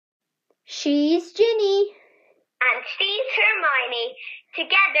She's Ginny. And she's Hermione.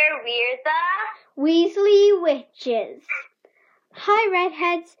 Together we're the Weasley Witches. Hi,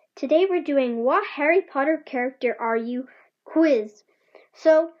 Redheads. Today we're doing What Harry Potter Character Are You? Quiz.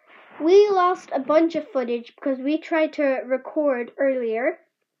 So, we lost a bunch of footage because we tried to record earlier.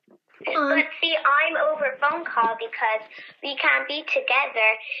 But see, I'm over phone call because we can't be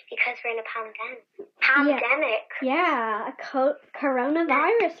together because we're in a pandemic. Yeah, a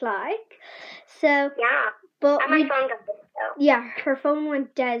coronavirus-like. So, yeah. But and my phone got it, so. Yeah, her phone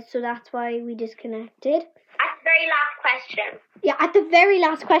went dead, so that's why we disconnected. At the very last question. Yeah, at the very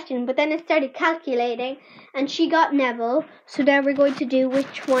last question, but then it started calculating, and she got Neville, so now we're going to do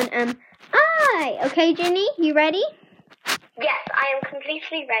which one am I. Okay, Ginny, you ready? Yes, I am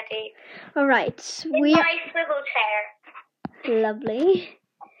completely ready. All right. In my swivel chair. Lovely.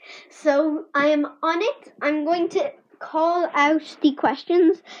 So I am on it. I'm going to call out the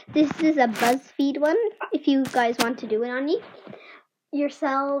questions. This is a BuzzFeed one, if you guys want to do it on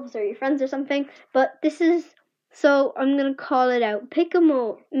yourselves or your friends or something. But this is, so I'm going to call it out. Pick a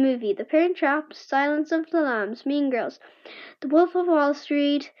movie. The Parent Trap, Silence of the Lambs, Mean Girls, The Wolf of Wall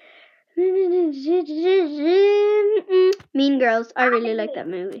Street, Mean Girls. I really like that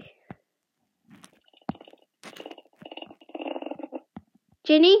movie.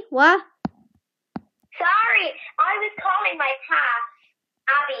 Ginny, what? Sorry, I was calling my cat,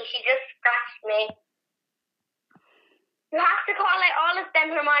 Abby. She just scratched me. You have to call out all of them,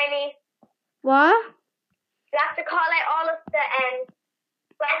 Hermione. What? You have to call out all of the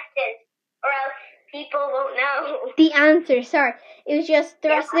questions, or else people won't know. The answer, sorry. It was just, the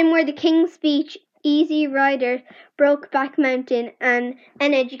rest of them were The King's Speech, Easy Rider, Brokeback Mountain, and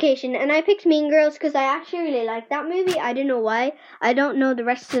An Education. And I picked Mean Girls because I actually really like that movie. I don't know why. I don't know the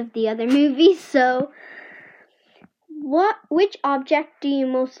rest of the other movies, so... Which object do you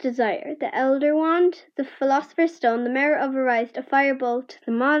most desire? The Elder Wand, the Philosopher's Stone, the Mirror of Arise, a Firebolt,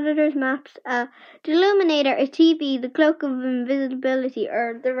 the Monitor's Maps, the Illuminator, a TV, the Cloak of Invisibility,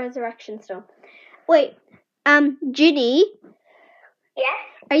 or the Resurrection Stone. Wait, Ginny? Yes?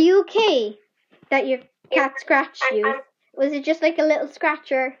 Are you okay that your cat scratched you? Was it just like a little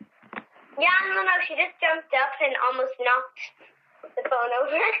scratcher? Yeah, no, she just jumped up and almost knocked the phone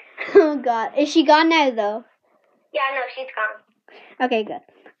over. Oh, God. Is she gone now, though? Yeah, no, she's gone. Okay, good.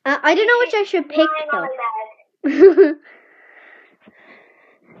 I don't know which I should pick, though.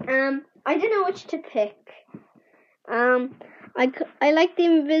 I don't know which to pick. I like the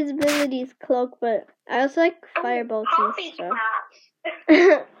Invisibility's cloak, but I also like Firebolts and stuff.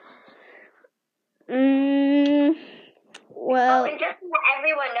 Well. Oh, and just to let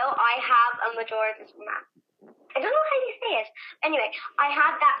everyone know, I have a Majora's map. I don't know how you say it. Anyway, I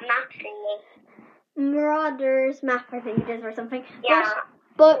have that map thingy. Marauders map, I think it is, or something. Yeah,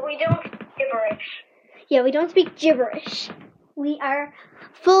 but we don't speak gibberish. Yeah, we don't speak gibberish. We are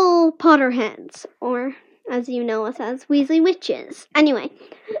full Potterheads, or as you know us as Weasley Witches. Anyway,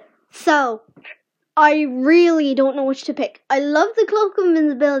 so I really don't know which to pick. I love the Cloak of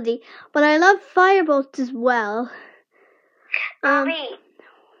Invisibility, but I love Firebolt as well. Abby,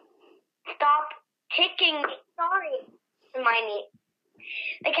 stop kicking me. Sorry, Hermione.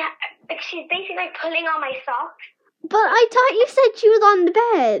 Like she's basically like pulling on my socks. But I thought you said she was on the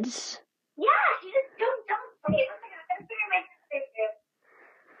bed. Yeah, she just don't.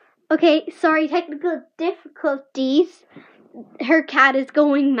 Okay, sorry, technical difficulties. Her cat is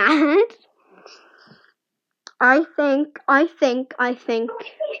going mad. I think. Okay, she's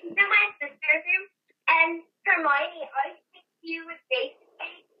in my sister's room, and Hermione, I think you would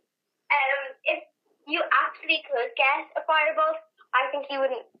basically, if you actually could get a Firebolt, I think you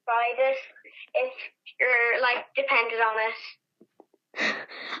wouldn't ride it if you're, like, dependent on it.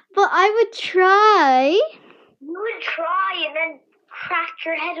 But I would try. You would try and then crack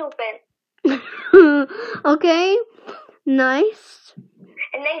your head open. Okay, nice.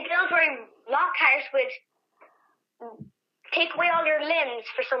 And then Gilderoy Lockhart would take away all your limbs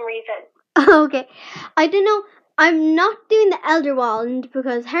for some reason. Okay, I don't know. I'm not doing the Elder Wand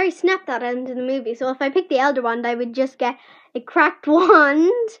because Harry snapped that end in the movie. So if I picked the Elder Wand, I would just get a cracked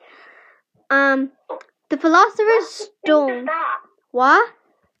wand. The Philosopher's Stone. What?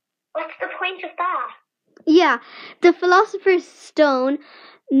 What's the point of that? Yeah, the Philosopher's Stone,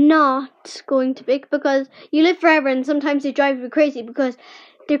 not going to pick because you live forever and sometimes they drive you crazy because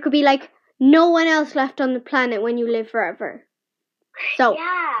there could be like no one else left on the planet when you live forever. So.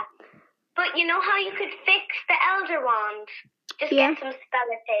 Yeah. But you know how you could fix the Elder Wand? Just get some spell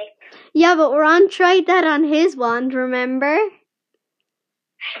tape. Yeah, but Ron tried that on his wand, remember?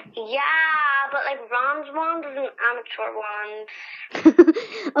 Yeah, but like Ron's wand is an amateur wand.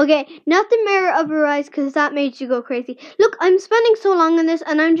 Okay, not the Mirror of Her Eyes, because that made you go crazy. Look, I'm spending so long on this,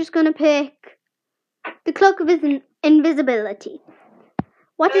 and I'm just gonna pick the Cloak of Invisibility.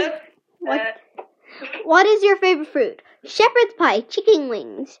 What is your favorite fruit? Shepherd's pie, chicken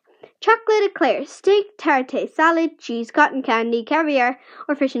wings, chocolate eclairs, steak tartare, salad, cheese, cotton candy, caviar,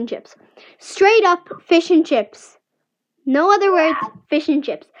 or fish and chips? Straight up fish and chips. No other words, fish and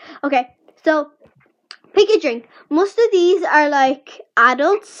chips. Okay, so pick a drink. Most of these are like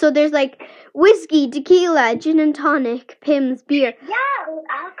adults, so there's like whiskey, tequila, gin and tonic, Pimm's, beer. Yeah, with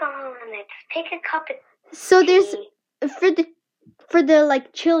alcohol in it. Pick a cup of So tea. there's for the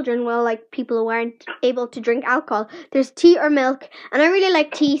like children, well, like people who aren't able to drink alcohol, there's tea or milk, and I really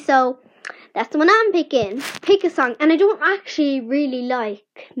like tea, so that's the one I'm picking. Pick a song, and I don't actually really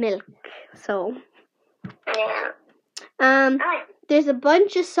like milk, so Yeah. there's a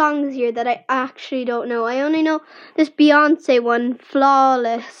bunch of songs here that I actually don't know. I only know this Beyonce one,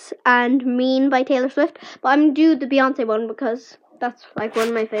 Flawless, and Mean by Taylor Swift, but I'm gonna do the Beyonce one because that's like one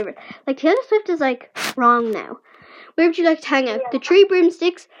of my favorites. Like Taylor Swift is like wrong now. Where would you like to hang out? The Three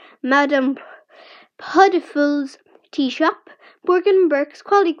Broomsticks, Madame Puddifull's Tea Shop, Borgin Burke's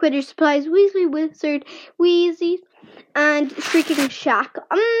Quality Quitter Supplies, Weasley Wizard, Wheezy, and Shrieking Shack.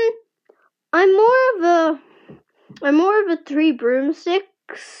 I'm more of a Three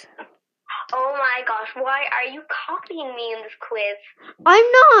Broomsticks. Oh my gosh, why are you copying me in this quiz?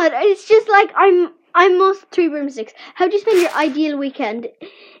 I'm not. It's just like I'm most Three Broomsticks. How do you spend your ideal weekend?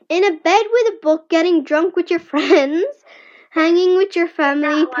 In a bed with a book, getting drunk with your friends, hanging with your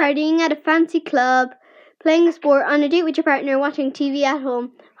family, partying at a fancy club, playing a sport, on a date with your partner, watching TV at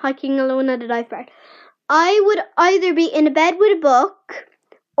home, hiking alone at a dive bar. I would either be in a bed with a book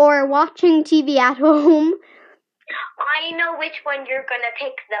or watching TV at home. I know which one you're gonna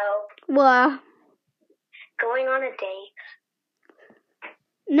pick though. What? Going on a date.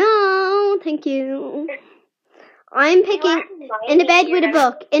 No, thank you. I'm picking in a bed with a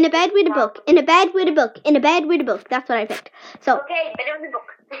book, in a bed with a book, in a bed with a book, in a bed with a book. That's what I picked. So, okay, bed with a book.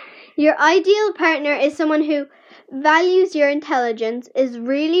 Your ideal partner is someone who values your intelligence, is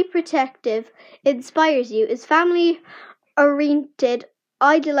really protective, inspires you, is family oriented,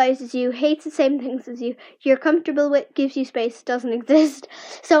 idolizes you, hates the same things as you, you're comfortable with, gives you space, doesn't exist.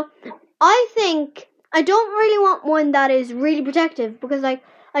 So, I think I don't really want one that is really protective, because like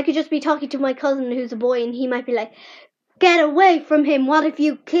I could just be talking to my cousin who's a boy and he might be like, get away from him, what if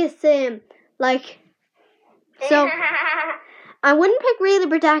you kiss him? Like, so I wouldn't pick really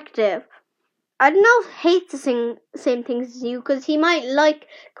protective. I don't know if he hates the same things as you, because he might like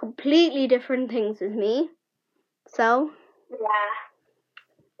completely different things as me. So, yeah.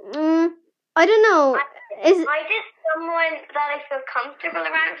 I don't know. I just someone that I feel comfortable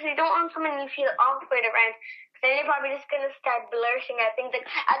around, because you don't want someone you feel awkward around. Then you're probably just going to start blurting out things like,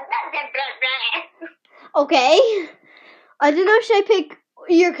 okay. I don't know, should I pick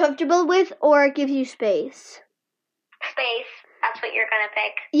you're comfortable with or gives you space? Space. That's what you're going to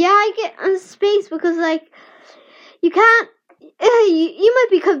pick. Yeah, I get space because, like, you can't, you might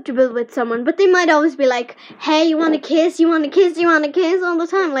be comfortable with someone, but they might always be like, hey, you want to kiss, you want to kiss, you want to kiss all the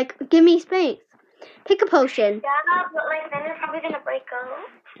time. Like, give me space. Pick a potion. Yeah, but, like, then you're probably going to break up.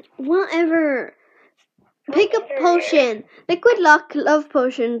 Whatever. Pick a potion. Liquid Lock, Love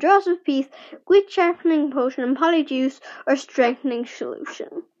Potion, Dross of Peace, Wit Sharpening Potion, and Polyjuice, or Strengthening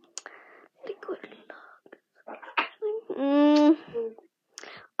Solution. Liquid Lock. I think...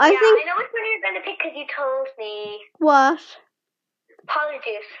 I know which one you're going to pick because you told me. What?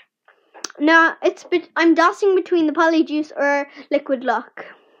 Polyjuice. No, I'm dossing between the Polyjuice or Liquid Lock.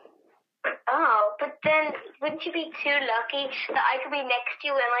 Oh, but then wouldn't you be too lucky that I could be next to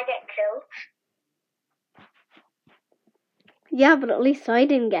you when I get killed? Yeah, but at least I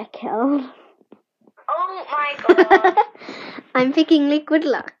didn't get killed. Oh my god. I'm picking Liquid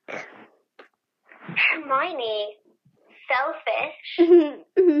Lock. Hermione. Selfish.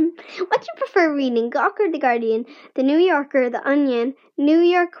 What do you prefer reading? Gawker, The Guardian, The New Yorker, The Onion, New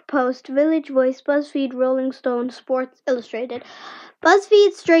York Post, Village Voice, BuzzFeed, Rolling Stone, Sports Illustrated.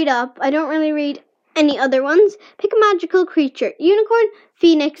 BuzzFeed straight up. I don't really read any other ones. Pick a magical creature. Unicorn,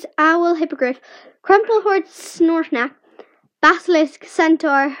 Phoenix, Owl, Hippogriff, Crumplehorse, Snortnack, Basilisk,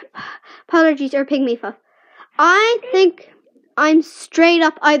 Centaur, Polyjuice, or Pygmy Puff. I think I'm straight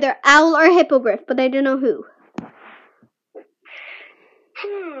up either Owl or Hippogriff, but I don't know who.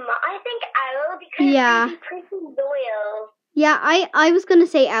 I think Owl because he's pretty loyal. Yeah, I was going to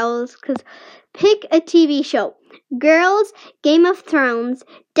say Owls because pick a TV show. Girls, Game of Thrones,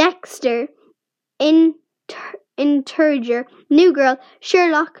 Dexter, Integer, New Girl,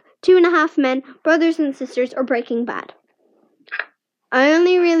 Sherlock, 2.5 Men, Brothers and Sisters, or Breaking Bad? I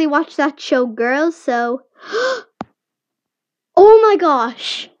only really watched that show, Girls, so... Oh my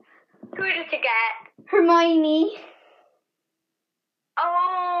gosh! Who did you get? Hermione.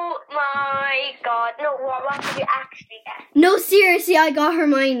 Oh my god. No, what did you actually get? No, seriously, I got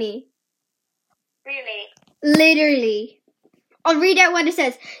Hermione. Really? Literally. I'll read out what it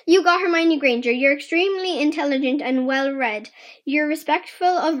says. You got Hermione Granger. You're extremely intelligent and well-read. You're respectful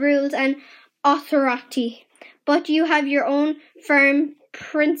of rules and authority. But you have your own firm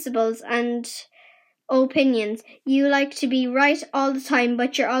principles and opinions. You like to be right all the time,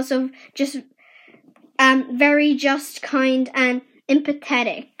 but you're also just very just, kind, and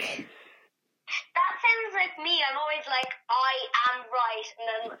empathetic. That sounds like me. I'm always like, I am right, and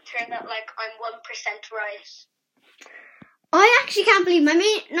then it turns out like I'm 1% right. I actually can't believe my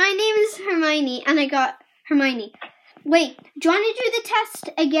name is Hermione, and I got Hermione. Wait, do you want to do the test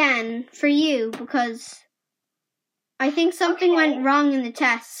again for you? Because I think something went wrong in the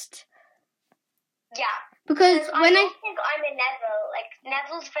test. Yeah. Because when I don't think I'm a Neville. Like,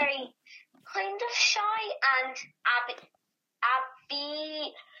 Neville's very kind of shy, and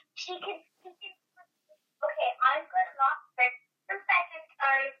Abby, she can... Okay, I'm going to lock for some seconds.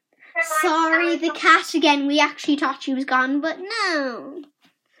 Sorry, the cat again. We actually thought she was gone, but no.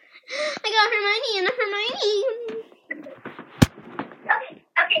 I got Hermione and Hermione.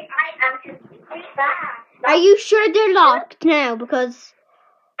 Okay, I am completely back. Are you sure they're locked now? Because...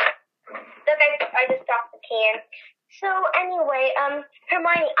 Look, I just dropped the can. So anyway,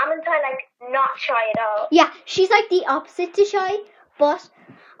 Hermione, I'm inside like not shy at all. Yeah, she's like the opposite to shy, but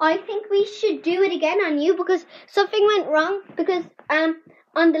I think we should do it again on you because something went wrong. Because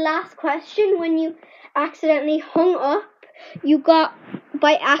on the last question, when you accidentally hung up, you got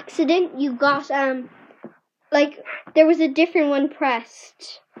like there was a different one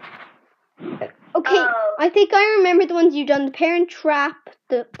pressed. Okay, I think I remember the ones you done: the Parent Trap,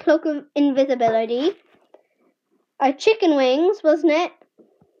 the Cloak of Invisibility, Chicken Wings, wasn't it?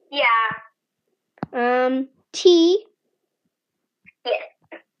 Yeah. Tea. Yeah.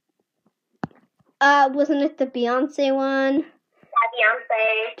 Wasn't it the Beyonce one? Yeah,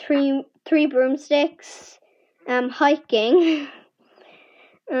 Beyonce. Three broomsticks. Hiking.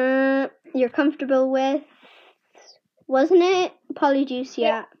 You're comfortable with, wasn't it? Polyjuice,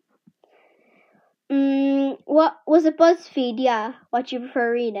 yeah. What was it? BuzzFeed, yeah. What you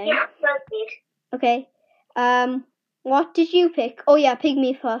prefer reading? Yeah, BuzzFeed. Okay. What did you pick? Oh yeah,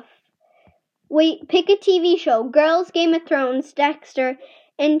 Pygmy Puff. Wait, pick a TV show. Girls, Game of Thrones, Dexter,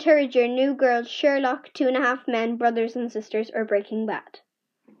 Integer, New Girl, Sherlock, 2.5 Men, Brothers and Sisters, or Breaking Bad.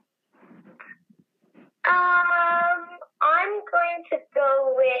 I'm going to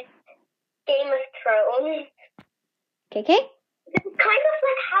go with Game of Thrones. Okay. It's kind of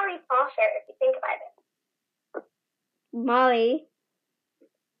like Harry Potter, if you think about it. Molly.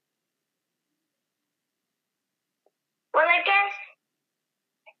 Well, I guess...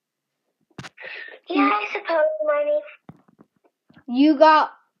 Yeah, I suppose, Hermione. You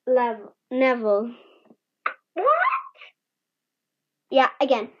got Neville. What? Yeah,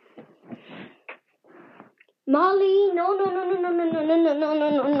 again. Molly, no,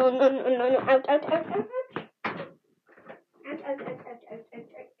 out.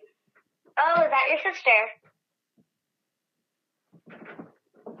 Oh, is that your sister?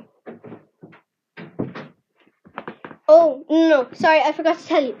 Oh, no, sorry, I forgot to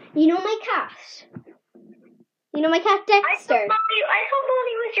tell you. You know my cat? You know my cat Dexter? I thought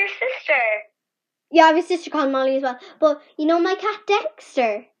Molly was your sister. Yeah, I have a sister called Molly as well. But you know my cat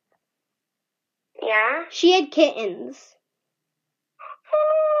Dexter? Yeah? She had kittens.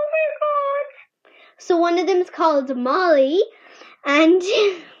 Oh my god. So one of them is called Molly, and...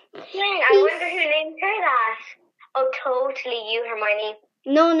 I wonder who named her that. Oh, totally you, Hermione.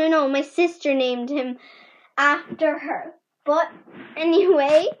 No, my sister named him after her. But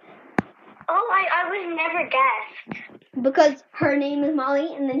anyway... Oh, I would never guessed. Because her name is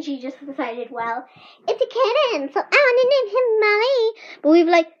Molly, and then she just decided, well, it's a kitten, so I want to name him Molly.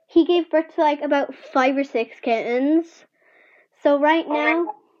 But he gave birth to like about 5 or 6 kittens. So right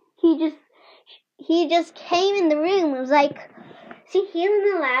now, he just came in the room and was like, see, he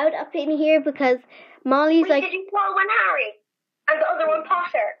isn't allowed up in here because Molly's like... Did you call one Harry? And the other one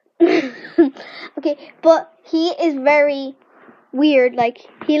Potter? Okay, but he is very... weird, like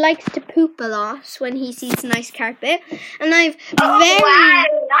he likes to poop a lot when he sees a nice carpet, and wow,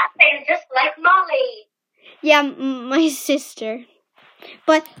 that sounds just like Molly. Yeah, my sister.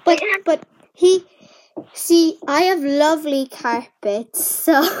 But I have lovely carpets,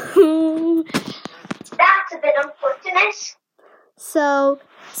 so that's a bit unfortunate. So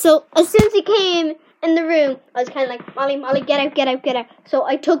as soon as he came in the room, I was kind of like, Molly, get out, get out, get out. So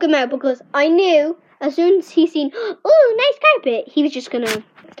I took him out because I knew as soon as he seen, oh, nice carpet, he was just going to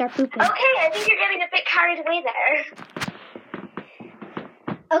start pooping. Okay, I think you're getting a bit carried away there.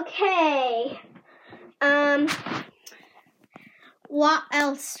 Okay. What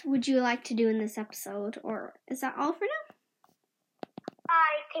else would you like to do in this episode? Or is that all for now?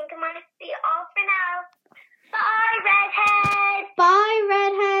 I think it might be all for now. Bye, Redhead! Bye,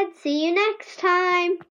 Redhead. See you next time.